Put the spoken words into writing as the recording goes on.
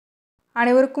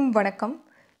அனைவருக்கும் வணக்கம்.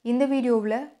 இந்த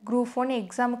வீடியோவில் குரூப் 1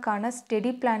 எக்ஸாமுக்கான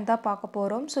ஸ்டடி பிளான் தான் பார்க்க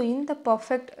போகிறோம். ஸோ இந்த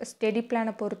பர்ஃபெக்ட் ஸ்டடி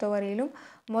பிளானை பொறுத்தவரையிலும்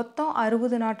மொத்தம்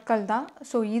 60 நாட்கள் தான்.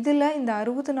 ஸோ இதில் இந்த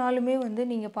 60 நாளுமே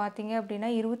நீங்கள் பார்த்தீங்க அப்படின்னா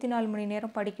 24 மணி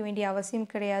நேரம் படிக்க வேண்டிய அவசியம்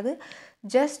கிடையாது.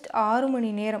 ஜஸ்ட் 6 மணி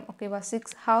நேரம், ஓகேவா,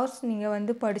 6 ஹவர்ஸ்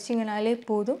நீங்கள் படிச்சிங்கனாலே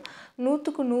போதும்.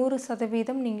 100க்கு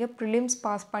 100% நீங்கள் ப்ரிலிம்ஸ்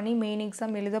பாஸ் பண்ணி மெயின்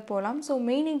எக்ஸாம் எழுத போகலாம். ஸோ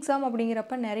மெயின் எக்ஸாம்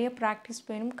அப்படிங்கிறப்ப நிறைய ப்ராக்டிஸ்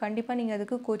வேணும். கண்டிப்பாக நீங்கள்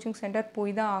அதுக்கு கோச்சிங் சென்டர்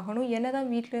போய் தான் ஆகணும். என்ன தான்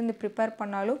வீட்டிலேருந்து ப்ரிப்பேர்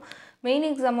பண்ணாலும் மெயின்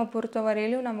எக்ஸாமை பொறுத்த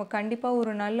வரையிலும் நம்ம கண்டிப்பாக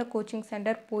ஒரு நல்ல கோச்சிங்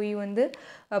சென்டர் போய்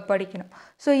படிக்கணும்.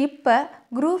 ஸோ இப்போ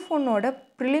குரூப் 1ஓட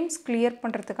ப்ரிலிம்ஸ் கிளியர்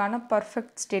பண்ணுறதுக்கான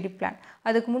பர்ஃபெக்ட் ஸ்டடி பிளான்.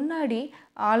 அதுக்கு முன்னாடி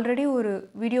ஆல்ரெடி ஒரு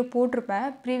வீடியோ போட்டிருப்பேன்,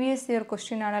 ப்ரீவியஸ் இயர்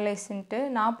கொஸ்டின் அனலைஸ்ன்ட்டு.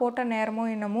 நான் போட்ட நேரமோ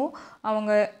என்னமோ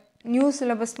அவங்க நியூ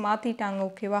சிலபஸ் மாற்றிட்டாங்க,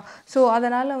 ஓகேவா. ஸோ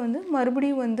அதனால்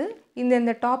மறுபடியும்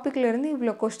இந்த டாப்பிக்லேருந்து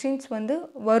இவ்வளோ கொஸ்டின்ஸ்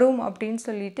வரும் அப்படின்னு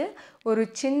சொல்லிட்டு ஒரு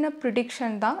சின்ன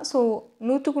ப்ரிடிக்ஷன் தான். ஸோ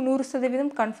 100க்கு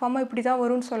 100% கன்ஃபார்மாக இப்படி தான்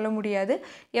வரும்னு சொல்ல முடியாது.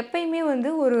 எப்பயுமே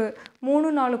ஒரு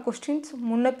 3-4 கொஸ்டின்ஸ்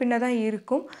முன்ன பின்ன தான்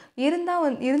இருக்கும்.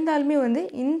 இருந்தாலுமே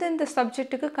இந்தந்த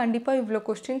சப்ஜெக்ட்டுக்கு கண்டிப்பாக இவ்வளோ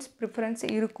கொஸ்டின்ஸ் ப்ரிஃபரன்ஸ்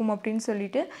இருக்கும் அப்படின்னு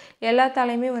சொல்லிட்டு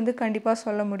எல்லாத்தாலையுமே கண்டிப்பாக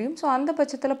சொல்ல முடியும். ஸோ அந்த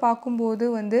பட்சத்தில் பார்க்கும்போது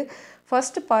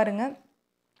ஃபஸ்ட்டு பாருங்கள்,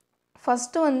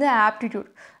 ஃபஸ்ட்டு ஆப்டிடியூட்.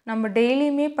 நம்ம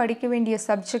டெய்லியுமே படிக்க வேண்டிய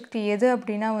சப்ஜெக்ட் எது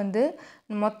அப்படின்னா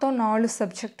மொத்தம் 4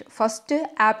 சப்ஜெக்ட். ஃபஸ்ட்டு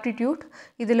ஆப்டிடியூட்,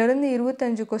 இதிலிருந்து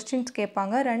 25 கொஸ்டின்ஸ்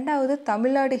கேட்பாங்க. ரெண்டாவது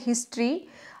தமிழ்நாடு ஹிஸ்ட்ரி,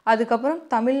 அதுக்கப்புறம்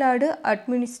தமிழ்நாடு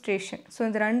அட்மினிஸ்ட்ரேஷன். ஸோ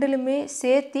இந்த ரெண்டுலுமே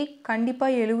சேர்த்தி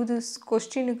கண்டிப்பாக 70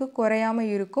 கொஸ்டினுக்கு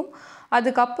குறையாமல் இருக்கும்.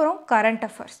 அதுக்கப்புறம் கரண்ட்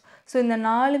அஃபேர்ஸ். ஸோ இந்த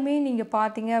 4மே நீங்கள்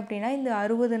பார்த்தீங்க அப்படின்னா இந்த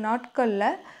 60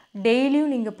 நாட்களில்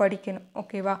டெய்லியும் நீங்கள் படிக்கணும்,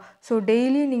 ஓகேவா. ஸோ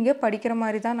டெய்லியும் நீங்கள் படிக்கிற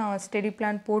மாதிரி தான் நான் ஸ்டடி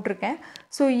பிளான் போட்டிருக்கேன்.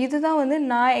 ஸோ இதுதான்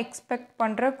நான் எக்ஸ்பெக்ட்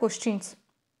பண்ணுற கொஸ்டின்ஸ்.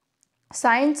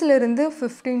 சயின்ஸ்லேருந்து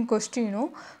 15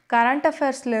 கொஸ்டினும் கரண்ட்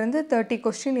அஃபேர்ஸ்லேருந்து 30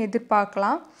 கொஸ்டின்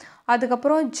எதிர்பார்க்கலாம்.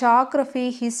 அதுக்கப்புறம் geography,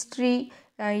 history,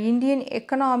 Indian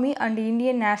economy and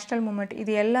Indian national moment,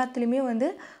 இது எல்லாத்துலேயுமே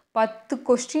 10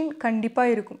 கொஸ்டின்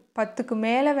கண்டிப்பாக இருக்கும். 10க்கு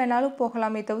மேலே வேணாலும்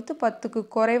போகலாமே தவிர்த்து 10க்கு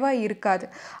குறைவாக இருக்காது.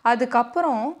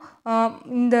 அதுக்கப்புறம்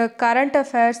இந்த current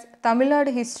affairs, Tamil Nadu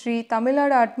history,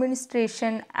 Tamil Nadu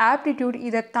administration, aptitude,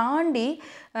 இதை தாண்டி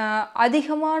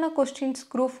அதிகமான கொஸ்டின்ஸ்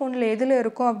குரூப் 1ல் எதில்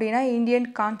இருக்கும் அப்படின்னா இந்தியன்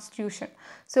கான்ஸ்டியூஷன்.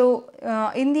 ஸோ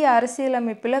இந்திய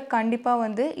அரசியலமைப்பில்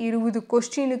கண்டிப்பாக 20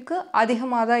 கொஸ்டினுக்கு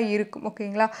அதிகமாக தான் இருக்கும்,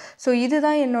 ஓகேங்களா. ஸோ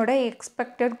இதுதான் என்னோடய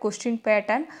எக்ஸ்பெக்டட் கொஸ்டின்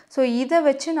பேட்டர்ன். ஸோ இதை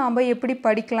வச்சு நாம் எப்படி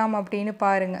படிக்கலாம் அப்படின்னு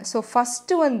பாருங்கள். ஸோ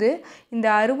ஃபஸ்ட்டு இந்த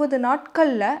 60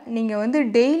 நாட்களில் நீங்கள்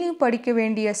டெய்லியும் படிக்க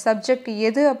வேண்டிய சப்ஜெக்ட்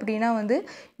எது அப்படின்னா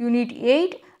யூனிட்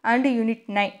 8 அண்டு யூனிட்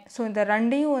 9. ஸோ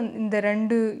இந்த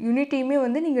ரெண்டு யூனிட்டையுமே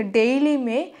நீங்கள்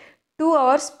டெய்லியுமே 2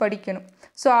 hours படிக்கணும்.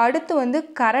 ஸோ அடுத்து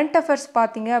கரண்ட் அஃபேர்ஸ்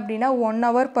பார்த்தீங்க அப்படின்னா 1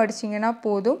 hour படிச்சிங்கன்னா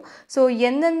போதும். ஸோ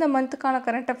எந்தெந்த மந்த்துக்கான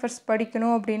கரண்ட் அஃபேர்ஸ்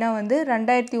படிக்கணும் அப்படின்னா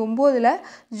 2009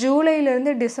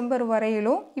 ஜூலையிலேருந்து டிசம்பர்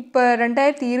வரையிலும், இப்போ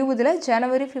 2020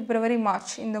 ஜனவரி, பிப்ரவரி,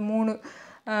 மார்ச், இந்த 3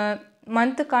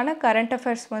 மந்த்துக்கான கரண்ட்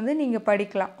அஃபேர்ஸ் நீங்கள்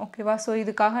படிக்கலாம், ஓகேவா. ஸோ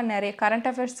இதுக்காக நிறைய கரண்ட்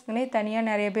அஃபேர்ஸ்க்குனே தனியாக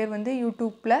நிறைய பேர்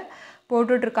யூடியூப்பில்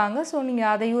போட்டுட்ருக்காங்க. ஸோ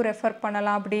நீங்கள் அதையும் ரெஃபர்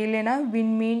பண்ணலாம். அப்படி இல்லைன்னா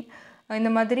விண்மீன், இந்த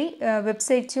மாதிரி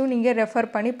வெப்சைட்ஸையும் நீங்கள் ரெஃபர்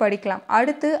பண்ணி படிக்கலாம்.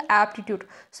 அடுத்து ஆப்டிடியூட்.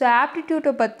 ஸோ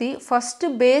ஆப்டிடியூட்டை பற்றி ஃபஸ்ட்டு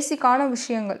பேசிக்கான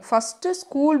விஷயங்கள், ஃபஸ்ட்டு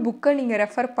ஸ்கூல் புக்கை நீங்கள்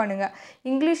ரெஃபர் பண்ணுங்கள்.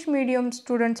 இங்கிலீஷ் மீடியம்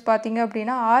ஸ்டூடெண்ட்ஸ் பார்த்தீங்க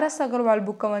அப்படின்னா RS அகர்வால்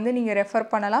புக்கை நீங்கள் ரெஃபர்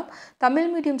பண்ணலாம். தமிழ்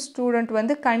மீடியம்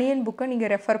ஸ்டூடெண்ட் கணியன் புக்கை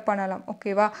நீங்கள் ரெஃபர் பண்ணலாம்,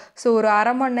 ஓகேவா. ஸோ ஒரு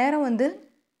அரை மணி நேரம்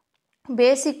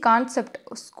பேசிக் கான்செப்ட்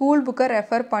ஸ்கூல் புக்கை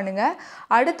ரெஃபர் பண்ணுங்கள்.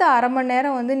 அடுத்த அரை மணி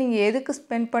நேரம் நீங்கள் எதுக்கு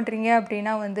ஸ்பெண்ட் பண்ணுறீங்க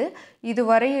அப்படின்னா இது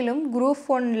வரையிலும் குரூப்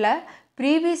 1ல்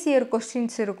ப்ரீவியஸ் இயர்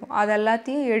கொஸ்டின்ஸ் இருக்கும், அது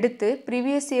எல்லாத்தையும் எடுத்து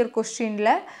ப்ரீவியஸ் இயர்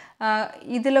கொஸ்டினில்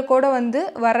இதில் கூட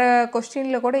வர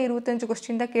கொஸ்டினில் கூட 25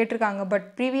 கொஸ்டின் தான் கேட்டிருக்காங்க. பட்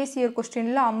ப்ரீவியஸ் இயர்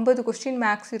கொஸ்டினில் 50 கொஸ்டின்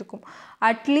மேக்ஸ் இருக்கும்.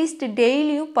 அட்லீஸ்ட்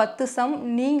டெய்லியும் 10 சம்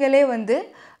நீங்களே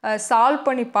சால்வ்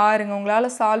பண்ணி பாருங்கள்.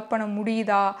 உங்களால் சால்வ் பண்ண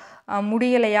முடியுதா,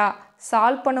 முடியலையா,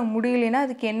 சால்வ் பண்ண முடியலைன்னா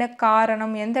அதுக்கு என்ன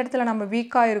காரணம், எந்த இடத்துல நம்ம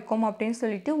வீக்காக இருக்கோம் அப்படின்னு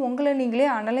சொல்லிட்டு உங்களை நீங்களே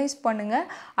அனலைஸ் பண்ணுங்கள்.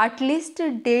 அட்லீஸ்ட்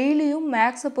டெய்லியும்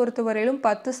மேக்ஸை பொறுத்த வரையிலும்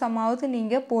 10 சம்மாவது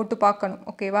நீங்கள் போட்டு பார்க்கணும்,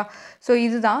 ஓகேவா. ஸோ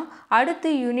இதுதான்.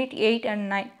 அடுத்து யூனிட் 8 and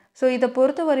 9. ஸோ இதை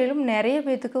பொறுத்த வரையிலும் நிறைய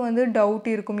பேர்த்துக்கு டவுட்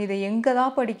இருக்கும், இதை எங்கே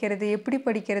தான் படிக்கிறது, எப்படி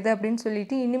படிக்கிறது அப்படின்னு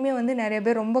சொல்லிட்டு இன்னுமே நிறைய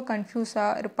பேர் ரொம்ப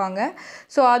கன்ஃபியூஸாக இருப்பாங்க.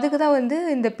 ஸோ அதுக்கு தான்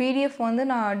இந்த PDF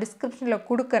நான் டிஸ்கிரிப்ஷனில்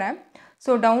கொடுக்குறேன்.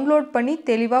 ஸோ டவுன்லோட் பண்ணி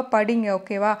தெளிவாக படிங்க,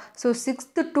 ஓகேவா. ஸோ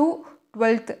 6th to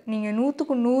 12th நீங்கள்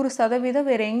 100க்கு 100%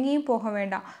 வேறு எங்கேயும் போக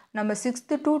வேண்டாம். நம்ம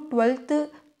 6th to 12th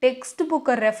டெக்ஸ்ட்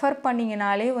புக்கை ரெஃபர்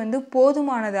பண்ணிங்கனாலே வந்து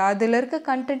போதுமானது. அதில் இருக்க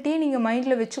கண்டென்ட்டையும் நீங்கள்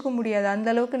மைண்டில் வச்சுக்க முடியாது,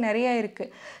 அந்தளவுக்கு நிறையா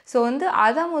இருக்குது. ஸோ வந்து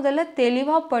அதை முதல்ல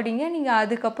தெளிவாக படிங்க. நீங்கள்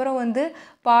அதுக்கப்புறம் வந்து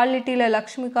பாலிட்டியில்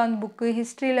லக்ஷ்மிகாந்த் புக்கு,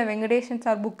 ஹிஸ்ட்ரியில் வெங்கடேஷன்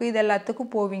சார் புக்கு, இது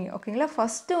எல்லாத்துக்கும் போவீங்க. ஓகேங்களா?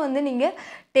 ஃபஸ்ட்டு வந்து நீங்கள்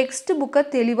டெக்ஸ்ட் புக்கை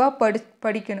தெளிவாக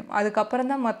படிக்கணும். அதுக்கப்புறம்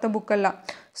தான் மற்ற புக்கெல்லாம்.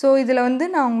 ஸோ இதில் வந்து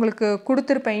நான் உங்களுக்கு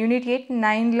கொடுத்துருப்பேன் யூனிட் 8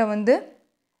 9ல் வந்து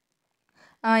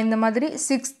இந்த மாதிரி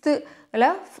 6th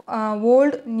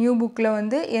ஓல்டு நியூ புக்கில்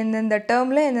வந்து எந்தெந்த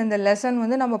டேர்மில் எந்தெந்த லெசன்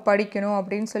வந்து நம்ம படிக்கணும்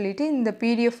அப்படின்னு சொல்லிட்டு இந்த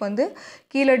பிடிஎஃப் வந்து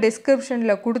கீழே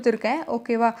டிஸ்கிரிப்ஷனில் கொடுத்துருக்கேன்.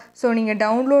 ஓகேவா? ஸோ நீங்கள்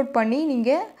டவுன்லோட் பண்ணி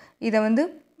நீங்கள் இதை வந்து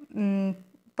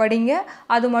படிங்க.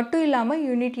 அது மட்டும் இல்லாமல்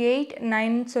யூனிட் 8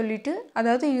 9 சொல்லிட்டு,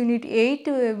 அதாவது யூனிட்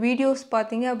 8 வீடியோஸ்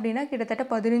பார்த்தீங்க அப்படின்னா கிட்டத்தட்ட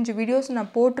 15 வீடியோஸ்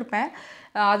நான் போட்டிருப்பேன்.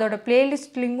 அதோட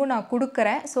பிளேலிஸ்ட் லிங்கும் நான்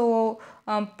கொடுக்குறேன். ஸோ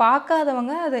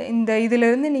பார்க்காதவங்க அதை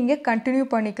இதிலேருந்து நீங்கள் கண்டினியூ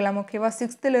பண்ணிக்கலாம். ஓகேவா?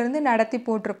 6th நடத்தி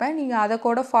போட்டிருப்பேன். நீங்கள் அதை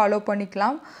கூட ஃபாலோ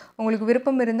பண்ணிக்கலாம். உங்களுக்கு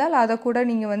விருப்பம் இருந்தால் அதை கூட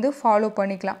நீங்கள் வந்து ஃபாலோ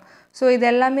பண்ணிக்கலாம். ஸோ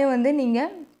இதெல்லாமே வந்து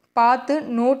நீங்கள் பார்த்து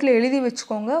நோட்டில் எழுதி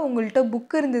வச்சுக்கோங்க. உங்கள்கிட்ட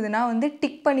புக் இருந்ததுன்னா வந்து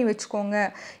டிக் பண்ணி வச்சுக்கோங்க.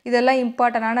 இதெல்லாம்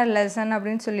இம்பார்ட்டண்டான லெசன்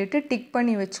அப்படின்னு சொல்லிட்டு டிக்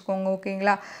பண்ணி வச்சுக்கோங்க.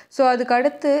 ஓகேங்களா? ஸோ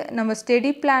அதுக்கடுத்து நம்ம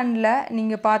ஸ்டடி பிளானில்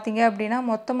நீங்கள் பார்த்தீங்க அப்படின்னா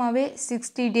மொத்தமாகவே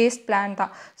 60 டேஸ் பிளான்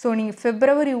தான். ஸோ நீங்கள்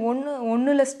February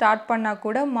 1 ஸ்டார்ட் பண்ணால்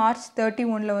கூட March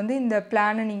 31 வந்து இந்த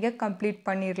பிளானை நீங்கள் கம்ப்ளீட்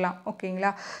பண்ணிடலாம்.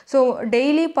 ஓகேங்களா? ஸோ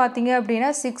டெய்லி பார்த்தீங்க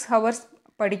அப்படின்னா 6 hours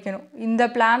படிக்கணும். இந்த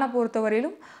பிளானை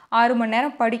பொறுத்தவரையிலும் 6 மணி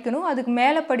நேரம் படிக்கணும். அதுக்கு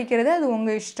மேலே படிக்கிறது அது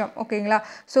உங்கள் இஷ்டம். ஓகேங்களா?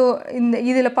 ஸோ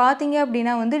இதில் பார்த்தீங்க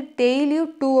அப்படின்னா வந்து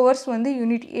டெய்லியும் 2 hours வந்து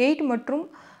யூனிட் 8 மற்றும்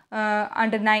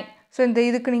and 9 ஸோ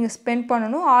இதுக்கு நீங்கள் ஸ்பெண்ட்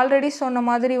பண்ணணும். ஆல்ரெடி சொன்ன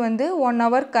மாதிரி வந்து 1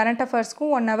 hour கரண்ட் அஃபேர்ஸ்க்கும்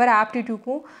 1 hour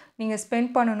ஆப்டிடியூட்க்கும் நீங்கள் ஸ்பெண்ட்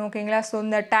பண்ணணும். ஓகேங்களா? ஸோ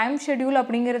இந்த டைம் ஷெட்யூல்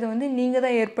அப்படிங்கிறது வந்து நீங்கள்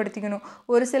தான் ஏற்படுத்திக்கணும்.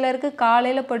 ஒரு சிலருக்கு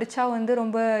காலையில் படித்தா வந்து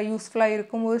ரொம்ப யூஸ்ஃபுல்லாக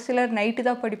இருக்கும். ஒரு சிலர் நைட்டு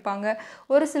தான் படிப்பாங்க.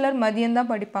 ஒரு சிலர்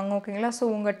மதியம்தான் படிப்பாங்க. ஓகேங்களா? ஸோ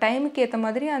உங்கள் டைமுக்கு ஏற்ற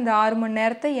மாதிரி அந்த 6 மணி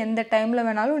நேரத்தை எந்த டைமில்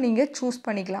வேணாலும் நீங்கள் சூஸ்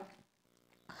பண்ணிக்கலாம்.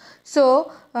 ஸோ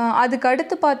அதுக்கு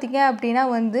அடுத்து பார்த்தீங்க அப்படின்னா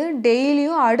வந்து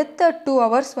டெய்லியும் அடுத்த 2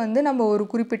 hours வந்து நம்ம ஒரு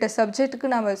குறிப்பிட்ட சப்ஜெக்ட்டுக்கு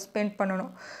நம்ம ஸ்பெண்ட்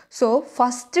பண்ணணும். ஸோ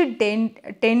ஃபஸ்ட்டு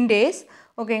 10 days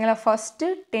ஓகேங்களா? ஃபஸ்ட்டு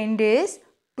 10 days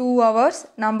 2 hours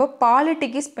நம்ம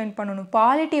பாலிட்டிக்கு ஸ்பெண்ட் பண்ணணும்.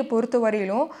 பாலிட்டியை பொறுத்த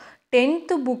வரையிலும்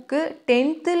 10th book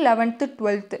 10th 11th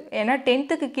 12th ஏன்னா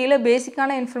 10th கீழே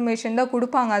பேசிக்கான இன்ஃபர்மேஷன் தான்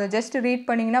கொடுப்பாங்க. அதை ஜஸ்ட் ரீட்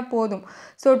பண்ணிங்கன்னா போதும்.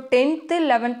 ஸோ 10th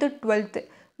 11th 12th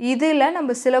இதில்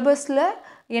நம்ம சிலபஸில்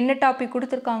என்ன டாபிக்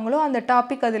கொடுத்துருக்காங்களோ அந்த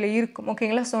டாபிக் அதில் இருக்கும்.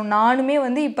 ஓகேங்களா? ஸோ நானுமே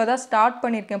வந்து இப்போ தான் ஸ்டார்ட்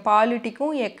பண்ணியிருக்கேன்.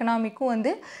 பாலிட்டிக்கும் எக்கனாமிக்கும்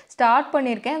வந்து ஸ்டார்ட்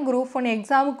பண்ணியிருக்கேன். குரூப் 1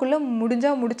 எக்ஸாமுக்குள்ளே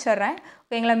முடிஞ்சால் முடிச்சிட்றேன்.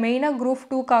 ஓகேங்களா? மெயினாக குரூப்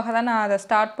 2க்காக தான் நான் அதை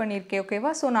ஸ்டார்ட் பண்ணியிருக்கேன்.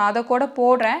 ஓகேவா? ஸோ நான் அதை கூட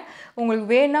போடுறேன். உங்களுக்கு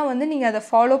வேணால் வந்து நீங்கள் அதை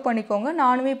ஃபாலோ பண்ணிக்கோங்க.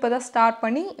 நானுமே இப்போ தான் ஸ்டார்ட்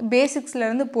பண்ணி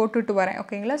பேசிக்ஸ்லேருந்து போட்டுட்டு வரேன்.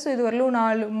 ஓகேங்களா? ஸோ இது வரலும்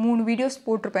 3 வீடியோஸ்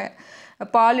போட்டிருப்பேன்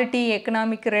பாலிட்டி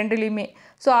எக்கனாமிக் ரெண்டுலேயுமே.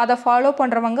 ஸோ அதை ஃபாலோ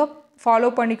பண்ணுறவங்க ஃபாலோ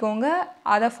பண்ணிக்கோங்க.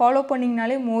 அதை ஃபாலோ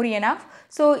பண்ணிங்கனாலே மோர் எனஃப்.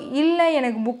 ஸோ இல்லை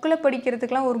எனக்கு புக்கில்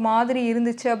படிக்கிறதுக்கெலாம் ஒரு மாதிரி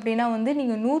இருந்துச்சு அப்படின்னா வந்து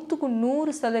நீங்கள் 100க்கு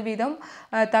 100%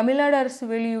 தமிழ்நாடு அரசு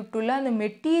வெளியிட்டுள்ள அந்த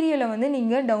மெட்டீரியலை வந்து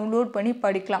நீங்கள் டவுன்லோட் பண்ணி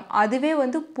படிக்கலாம். அதுவே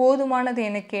வந்து போதுமானது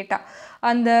எனக்கு கேட்டால்.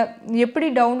 அந்த எப்படி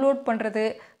டவுன்லோட் பண்ணுறது,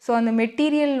 ஸோ அந்த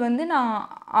மெட்டீரியல் வந்து நான்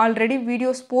ஆல்ரெடி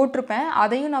வீடியோஸ் போட்டிருப்பேன்.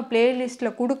 அதையும் நான்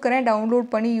பிளேலிஸ்ட்டில் கொடுக்குறேன். டவுன்லோட்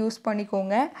பண்ணி யூஸ்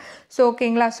பண்ணிக்கோங்க. ஸோ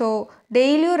ஓகேங்களா? ஸோ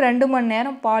டெய்லியும் 2 மணி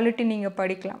நேரம் பாலிட்டி நீங்கள்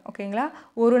படிக்கலாம். ஓகேங்களா?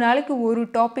 ஒரு நாளைக்கு ஒரு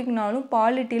டாபிக்னாலும்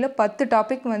பாலிட்டியில் 10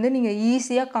 டாபிக் வந்து நீங்கள்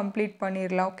ஈஸியாக கம்ப்ளீட்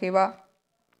பண்ணிடலாம். ஓகேவா?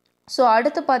 ஸோ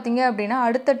அடுத்து பார்த்தீங்க அப்படின்னா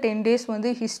அடுத்த 10 days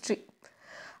வந்து ஹிஸ்ட்ரி,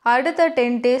 அடுத்த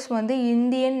 10 days வந்து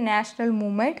இந்தியன் நேஷ்னல்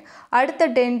மூமெண்ட், அடுத்த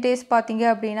 10 days பார்த்தீங்க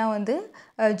அப்படின்னா வந்து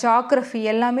ஜாக்ரஃபி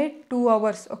எல்லாமே 2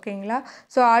 hours. ஓகேங்களா?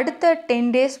 ஸோ அடுத்த 10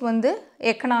 days வந்து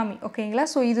எக்கனாமி. ஓகேங்களா?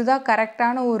 ஸோ இதுதான்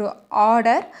கரெக்டான ஒரு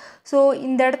ஆர்டர். ஸோ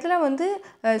இந்த இடத்துல வந்து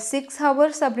 6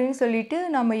 hours அப்படின்னு சொல்லிட்டு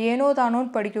நம்ம ஏனோ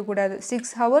தானோன்னு படிக்கக்கூடாது.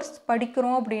 6 hours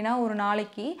படிக்கிறோம் அப்படின்னா ஒரு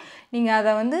நாளைக்கு நீங்கள்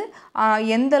அதை வந்து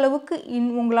எந்த அளவுக்கு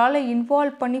உங்களால்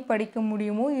இன்வால்வ் பண்ணி படிக்க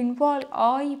முடியுமோ, இன்வால்வ்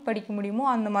ஆகி படிக்க முடியுமோ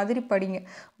அந்த மாதிரி படிங்க.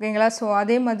 ஓகேங்களா? ஸோ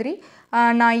அதே மாதிரி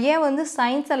நான் ஏன் வந்து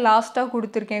சயின்ஸை லாஸ்ட்டாக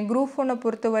கொடுத்துருக்கேன். குரூப் 1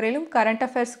 பொறுத்த வரையிலும் கரண்ட்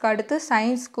அஃபேர்ஸ்க்கு அடுத்து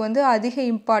சயின்ஸ்க்கு வந்து அதிக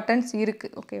இம்பார்ட்டன்ஸ்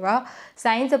இருக்குது. ஓகேவா?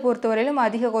 சயின்ஸை பொறுத்த வரையிலும்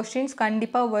அதிக கொஸ்டின்ஸ்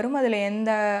கண்டிப்பாக வரும். அதில்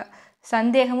எந்த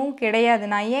சந்தேகமும் கிடையாது.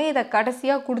 நான் ஏன் இதை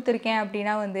கடைசியாக கொடுத்துருக்கேன்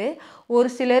அப்படின்னா வந்து ஒரு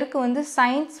சிலருக்கு வந்து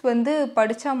சயின்ஸ் வந்து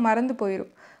படித்தா மறந்து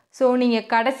போயிடும். ஸோ நீங்கள்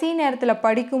கடைசி நேரத்தில்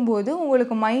படிக்கும்போது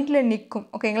உங்களுக்கு மைண்டில் நிற்கும்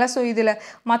ஓகேங்களா. ஸோ இதில்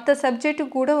மற்ற சப்ஜெக்ட்டு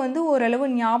கூட வந்து ஓரளவு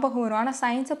ஞாபகம் வரும். ஆனால்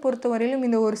சயின்ஸை பொறுத்தவரையிலும்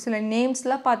இந்த ஒரு சில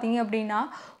நேம்ஸ்லாம் பார்த்தீங்க அப்படின்னா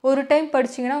ஒரு டைம்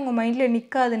படிச்சிங்கன்னா உங்கள் மைண்டில்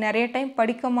நிற்காது, நிறைய டைம்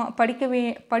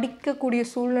படிக்கக்கூடிய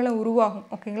சூழ்நிலை உருவாகும்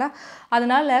ஓகேங்களா.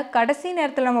 அதனால் கடைசி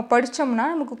நேரத்தில் நம்ம படித்தோம்னா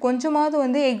நமக்கு கொஞ்சமாவது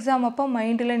வந்து எக்ஸாம் அப்போ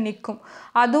மைண்டில் நிற்கும்.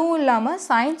 அதுவும் இல்லாமல்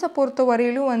சயின்ஸை பொறுத்த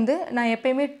வரையிலும் வந்து நான்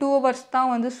எப்போயுமே 2 hours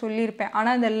தான் வந்து சொல்லியிருப்பேன்.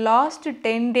 ஆனால் இந்த லாஸ்ட்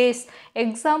 10 days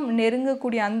எக்ஸாம்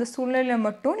நெருங்கக்கூடிய அந்த சூழ்நிலையில்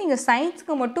மட்டும் நீங்கள்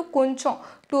சயின்ஸுக்கு மட்டும் கொஞ்சம்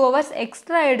 2 hours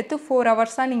எக்ஸ்ட்ரா எடுத்து 4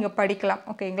 hours நீங்கள் படிக்கலாம்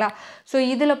ஓகேங்களா. ஸோ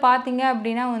இதில் பார்த்தீங்க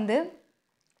அப்படின்னா வந்து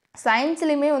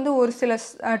சயின்ஸ்லேயுமே வந்து ஒரு சில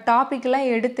டாப்பிக்லாம்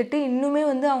எடுத்துகிட்டு இன்னுமே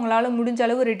வந்து அவங்களால முடிஞ்ச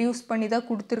அளவு ரெடியூஸ் பண்ணி தான்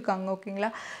கொடுத்துருக்காங்க ஓகேங்களா.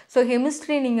 ஸோ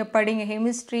கெமிஸ்ட்ரி நீங்கள் படிங்க,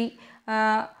 கெமிஸ்ட்ரி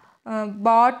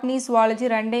பாட்னி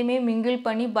சுவாலஜி ரெண்டையுமே மிங்கிள்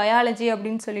பண்ணி பயாலஜி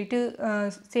அப்படின்னு சொல்லிட்டு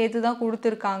சேர்த்து தான்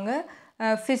கொடுத்துருக்காங்க.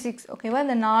 ஃபிசிக்ஸ் ஓகேவா,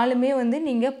 இந்த 4மே வந்து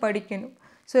நீங்கள் படிக்கணும்.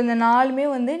 ஸோ இந்த 4மே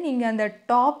வந்து நீங்கள் அந்த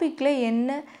டாப்பிக்கில்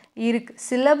என்ன இருக்குது,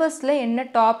 சிலபஸில் என்ன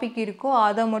டாபிக் இருக்கோ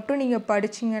அதை மட்டும் நீங்கள்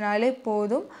படிச்சிங்கனாலே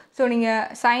போதும். ஸோ நீங்கள்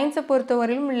சயின்ஸை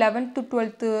பொறுத்தவரையிலும் 11th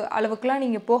 12th அளவுக்குலாம்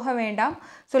நீங்கள் போக வேண்டாம்.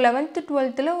 ஸோ 11th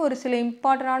 12th ஒரு சில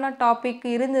இம்பார்ட்டண்டான டாபிக்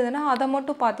இருந்ததுன்னா அதை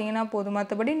மட்டும் பார்த்தீங்கன்னா போதும்.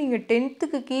 மற்றபடி நீங்கள்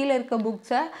 10th கீழே இருக்க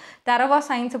புக்ஸை தரவாக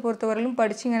சயின்ஸை பொறுத்தவரையிலும்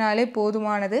படிச்சிங்கனாலே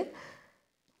போதுமானது.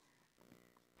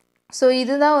 ஸோ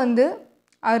இதுதான் வந்து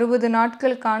 60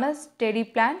 நாட்களுக்கான study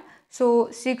plan. So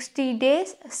 60 days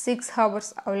 6 hours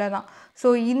அவ்வளோதான். ஸோ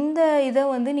இந்த இதை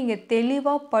வந்து நீங்கள்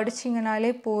தெளிவாக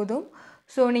படிச்சிங்கனாலே போதும்.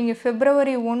 ஸோ நீங்கள்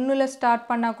February 1 ஸ்டார்ட்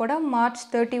பண்ணால் கூட March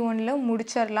 31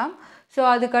 முடிச்சிடலாம். ஸோ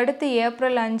அதுக்கடுத்து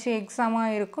April 5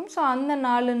 எக்ஸாமாக இருக்கும். ஸோ அந்த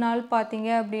 4 நாள் பார்த்தீங்க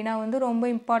அப்படின்னா வந்து ரொம்ப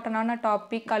இம்பார்ட்டண்டான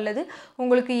டாபிக் அல்லது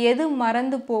உங்களுக்கு எது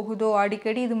மறந்து போகுதோ,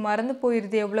 அடிக்கடி இது மறந்து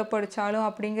போயிடுது எவ்வளோ படித்தாலும்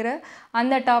அப்படிங்கிற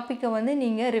அந்த டாப்பிக்கை வந்து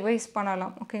நீங்கள் ரிவைஸ்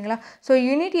பண்ணலாம் ஓகேங்களா. ஸோ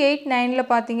யூனிட் 8, 9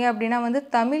 பார்த்தீங்க அப்படின்னா வந்து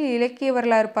தமிழ் இலக்கிய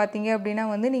வரலாறு பார்த்தீங்க அப்படின்னா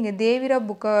வந்து நீங்கள் தேவிரா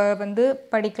புக்கை வந்து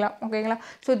படிக்கலாம் ஓகேங்களா.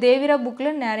 ஸோ தேவிரா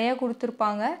புக்கில் நிறையா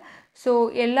கொடுத்துருப்பாங்க. ஸோ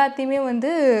எல்லாத்தையுமே வந்து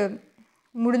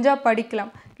முடிஞ்சால்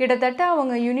படிக்கலாம். கிட்டத்தட்ட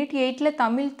அவங்க யூனிட் 8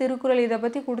 தமிழ் திருக்குறள் இதை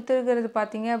பற்றி கொடுத்துருக்கிறது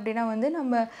பார்த்தீங்க அப்படின்னா வந்து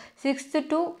நம்ம 6th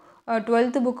to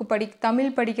 12th book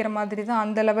Tamil படிக்கிற மாதிரி தான்,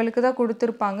 அந்த லெவலுக்கு தான்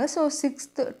கொடுத்துருப்பாங்க. ஸோ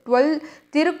 6th 12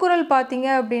 திருக்குறள் பார்த்தீங்க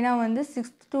அப்படின்னா வந்து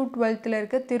 6th to 12th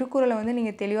இருக்க திருக்குறளை வந்து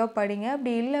நீங்கள் தெளிவாக படிங்க.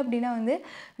 அப்படி இல்லை அப்படின்னா வந்து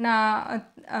நான்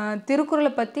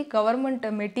திருக்குறளை பற்றி கவர்மெண்ட்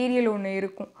மெட்டீரியல் ஒன்று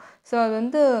இருக்கும். ஸோ அது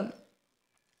வந்து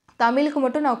தமிழுக்கு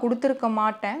மட்டும் நான் கொடுத்துருக்க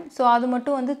மாட்டேன். ஸோ அது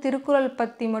மட்டும் வந்து திருக்குறள்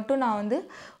பற்றி மட்டும் நான் வந்து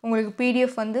உங்களுக்கு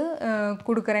PDF வந்து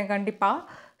கொடுக்குறேன் கண்டிப்பாக.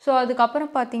 ஸோ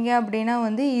அதுக்கப்புறம் பார்த்தீங்க அப்படின்னா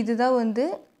வந்து இதுதான் வந்து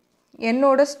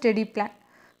என்னோட ஸ்டடி பிளான்.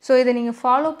 ஸோ இதை நீங்கள்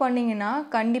ஃபாலோ பண்ணிங்கன்னா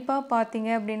கண்டிப்பாக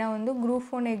பார்த்தீங்க அப்படின்னா வந்து Group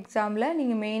 1 எக்ஸாமில்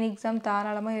நீங்கள் மெயின் எக்ஸாம்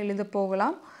தாராளமாக எழுத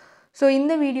போகலாம். ஸோ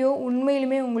இந்த வீடியோ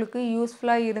உண்மையிலுமே உங்களுக்கு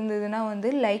யூஸ்ஃபுல்லாக இருந்ததுன்னா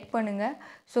வந்து லைக் பண்ணுங்கள்.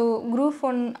 ஸோ Group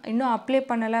 1 இன்னும் அப்ளை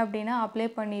பண்ணலை அப்படின்னா அப்ளை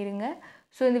பண்ணிடுங்க.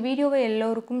 ஸோ இந்த வீடியோவை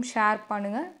எல்லோருக்கும் ஷேர்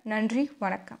பண்ணுங்கள். நன்றி,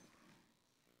 வணக்கம்.